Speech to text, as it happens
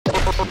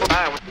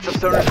Hi, what's up,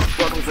 stoners?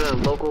 Welcome to the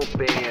local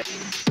band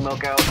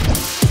Smokeout.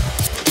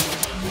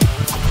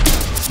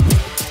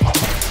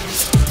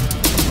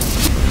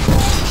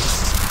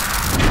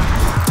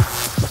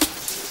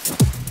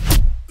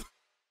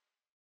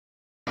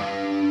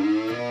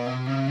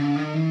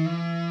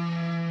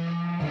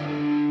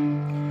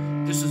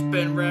 This is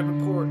Ben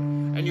Rappaport,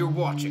 and you're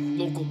watching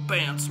local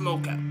band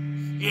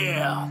Smokeout.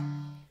 Yeah.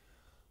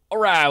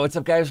 Alright, what's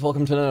up guys?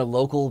 Welcome to another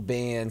local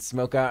band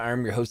Smokeout.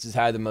 I'm your host is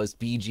High the Most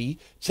BG.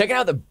 Checking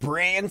out the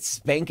brand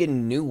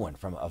spanking new one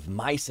of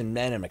Mice and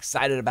Men. I'm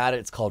excited about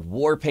it. It's called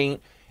Warpaint.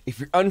 If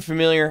you're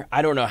unfamiliar,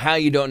 I don't know how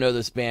you don't know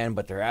this band,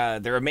 but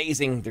they're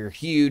amazing. They're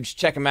huge.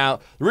 Check them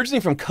out. Originally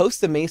from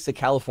Costa Mesa,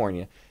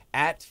 California,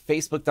 at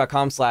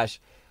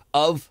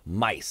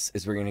facebook.com/ofmice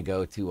is where you're going to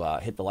go to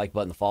hit the like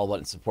button, the follow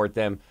button, support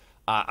them.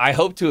 I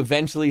hope to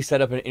eventually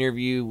set up an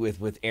interview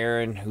with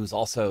Aaron, who's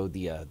also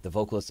the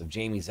vocalist of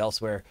Jamie's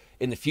Elsewhere.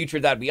 In the future,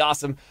 that'd be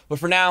awesome. But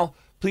for now,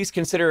 please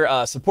consider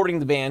supporting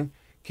the band.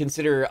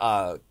 Consider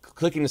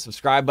clicking the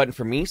subscribe button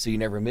for me so you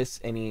never miss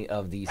any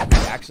of these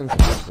reactions.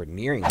 We're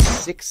nearing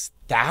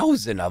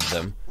 6,000 of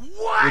them,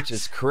 which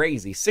is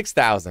crazy.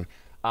 6,000.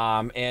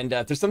 And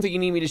if there's something you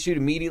need me to shoot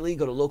immediately,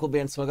 go to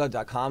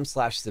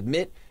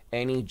localbandsmokeout.com/submit.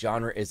 Any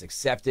genre is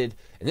accepted.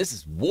 And this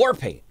is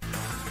Warpaint.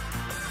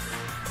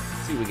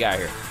 Let's see what we got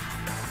here.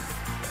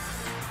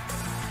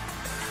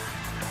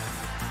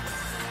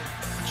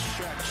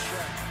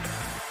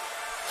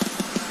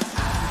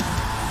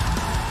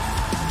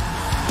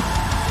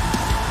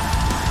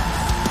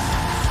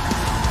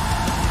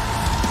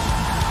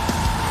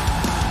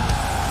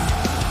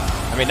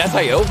 I mean, that's how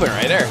you open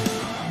right there.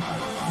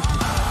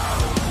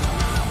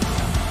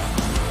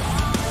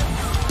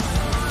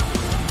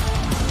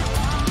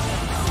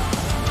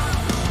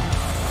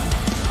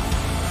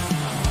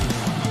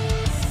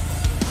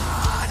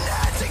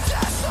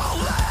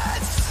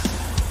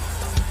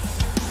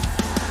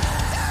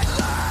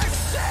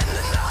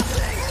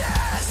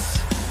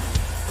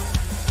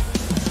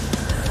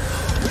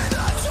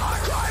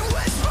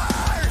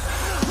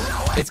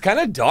 It's kind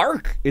of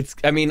dark.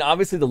 I mean,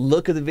 obviously the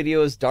look of the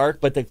video is dark,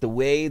 but the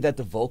way that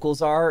the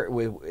vocals are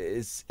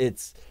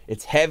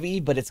it's heavy,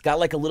 but it's got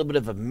like a little bit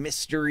of a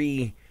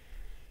mystery,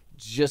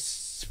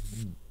 just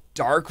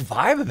dark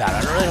vibe about it.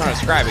 I don't really know how to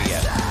describe it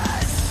yet.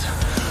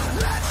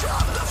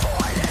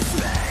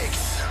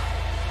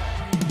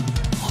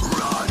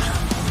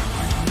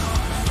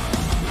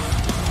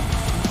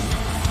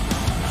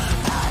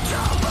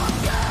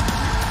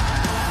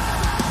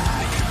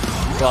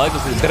 Well, I like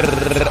this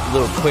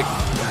little quick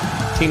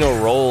Tino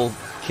roll,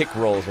 kick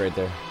rolls right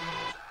there.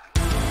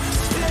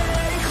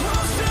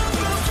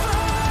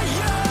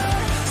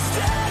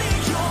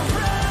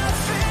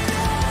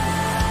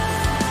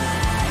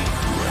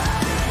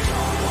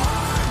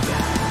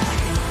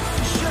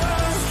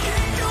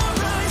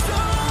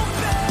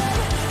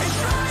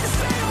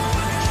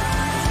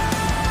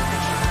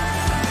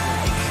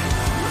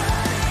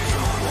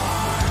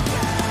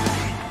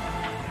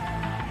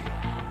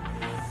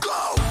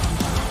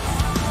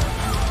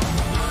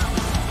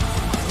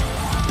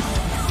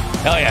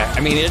 Hell yeah. I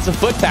mean, it's a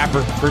foot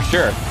tapper for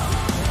sure.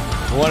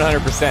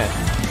 100%.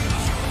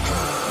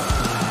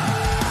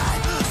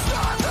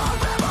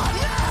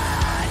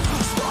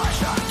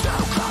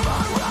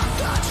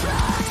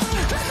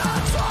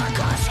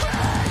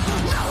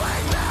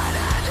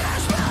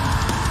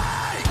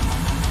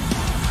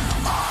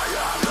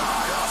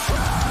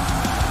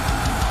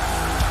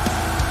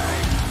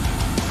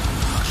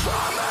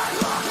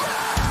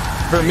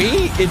 For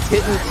me, it's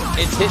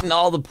hitting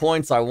all the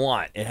points I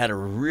want. It had a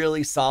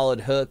really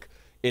solid hook.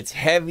 It's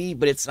heavy,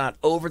 but it's not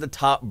over the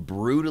top,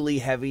 brutally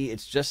heavy.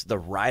 It's just the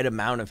right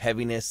amount of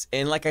heaviness.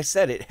 And like I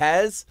said, it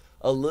has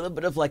a little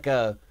bit of like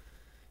a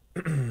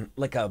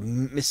like a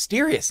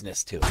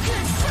mysteriousness to it.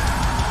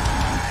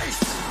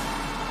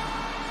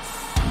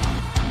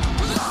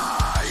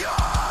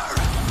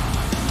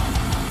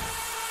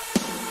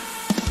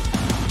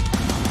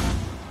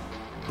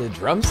 The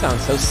drum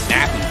sounds so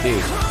snappy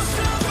too.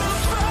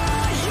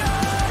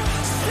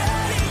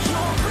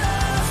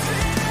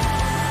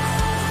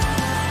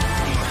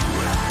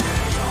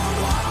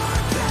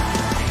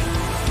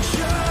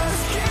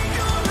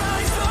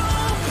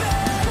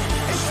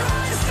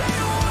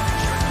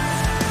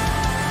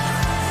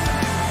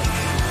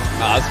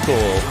 Oh, that's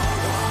cool.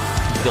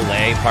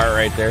 Delay part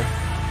right there.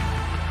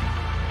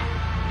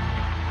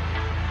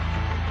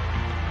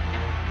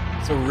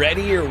 So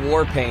ready your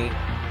war paint.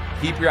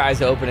 Keep your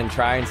eyes open and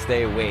try and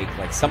stay awake,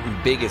 like something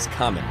big is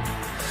coming.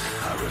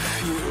 I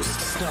refuse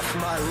to snuff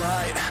my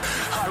light.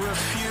 I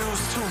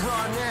refuse to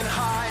run and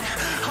hide.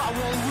 I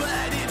won't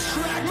let it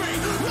track me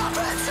up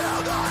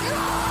until the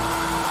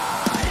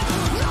night.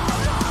 No,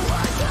 not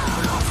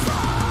without a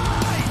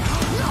fight.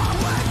 Not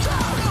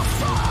without a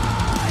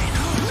fight.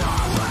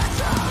 Not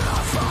without a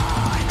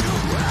fight.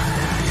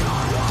 Ready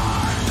or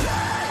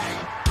wanting.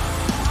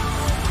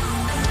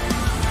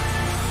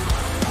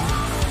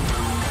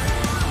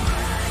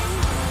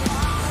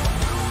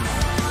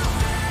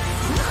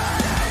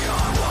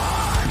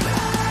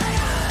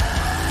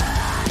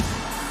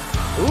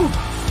 Ooh.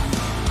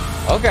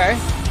 Okay.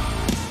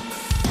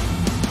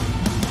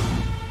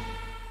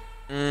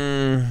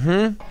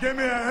 Mm-hmm. Give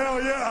me a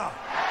hell yeah.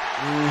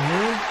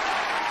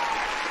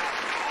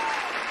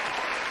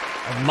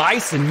 Of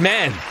Mice and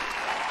Men.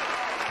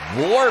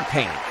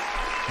 Warpaint.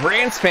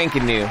 Brand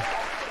spanking new.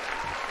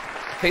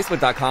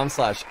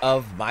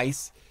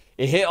 Facebook.com/ofmice.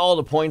 It hit all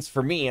the points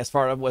for me as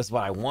far as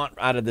what I want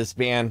out of this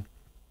band.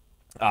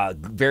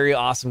 Very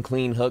awesome,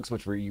 clean hooks,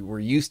 which we're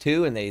used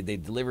to, and they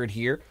delivered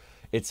here.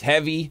 It's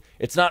heavy.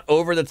 It's not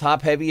over the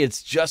top heavy.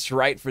 It's just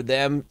right for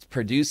them. It's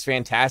produced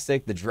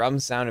fantastic. The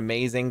drums sound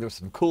amazing. There's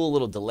some cool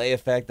little delay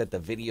effect that the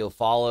video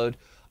followed.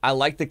 I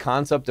like the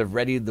concept of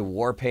Ready the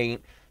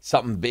Warpaint.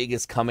 Something big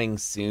is coming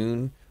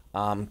soon.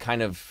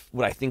 Kind of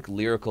what I think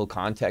lyrical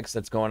context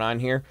that's going on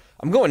here.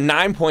 I'm going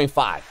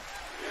 9.5.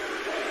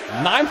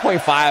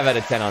 9.5 out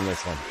of 10 on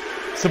this one.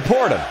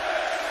 Support them.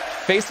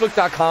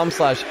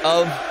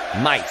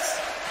 Facebook.com/ofmice.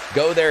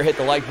 Go there, hit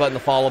the like button, the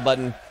follow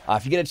button.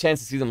 If you get a chance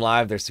to see them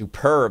live, they're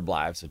superb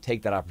live, so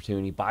take that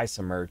opportunity, buy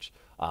some merch.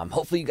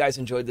 Hopefully you guys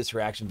enjoyed this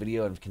reaction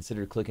video and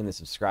consider clicking the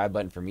subscribe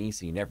button for me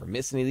so you never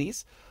miss any of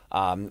these.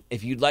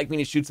 If you'd like me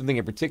to shoot something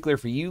in particular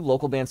for you,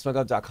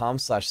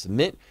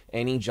 localbandsmokeout.com/submit.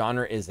 Any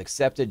genre is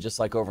accepted, just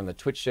like over on the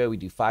Twitch show. We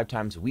do 5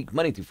 times a week,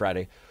 Monday through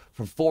Friday,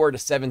 from 4 to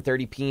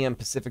 7:30 p.m.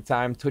 Pacific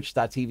time,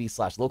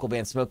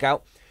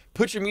 twitch.tv/localbandsmokeout.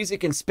 Put your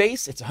music in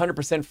space. It's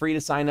 100% free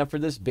to sign up for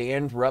this,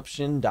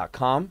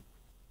 bandruption.com.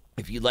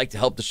 If you'd like to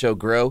help the show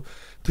grow,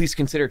 please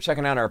consider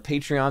checking out our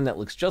Patreon that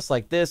looks just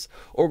like this,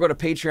 or go to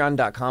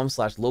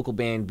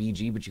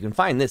patreon.com/localbandbg, but you can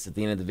find this at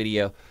the end of the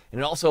video. And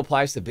it also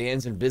applies to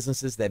bands and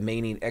businesses that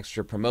may need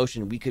extra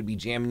promotion. We could be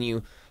jamming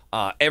you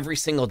every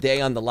single day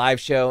on the live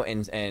show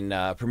and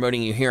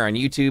promoting you here on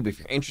YouTube if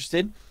you're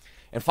interested.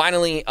 And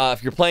finally,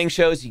 if you're playing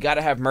shows, you got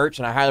to have merch,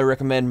 and I highly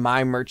recommend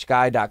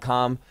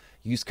mymerchguy.com.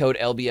 Use code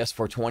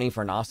LBS420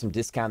 for an awesome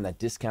discount. That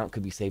discount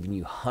could be saving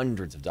you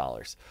hundreds of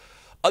dollars.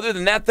 Other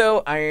than that,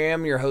 though, I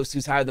am your host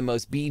who's higher than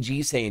most,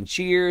 BG, saying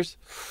cheers,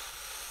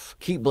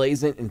 keep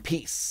blazing, and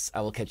peace.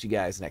 I will catch you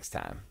guys next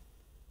time.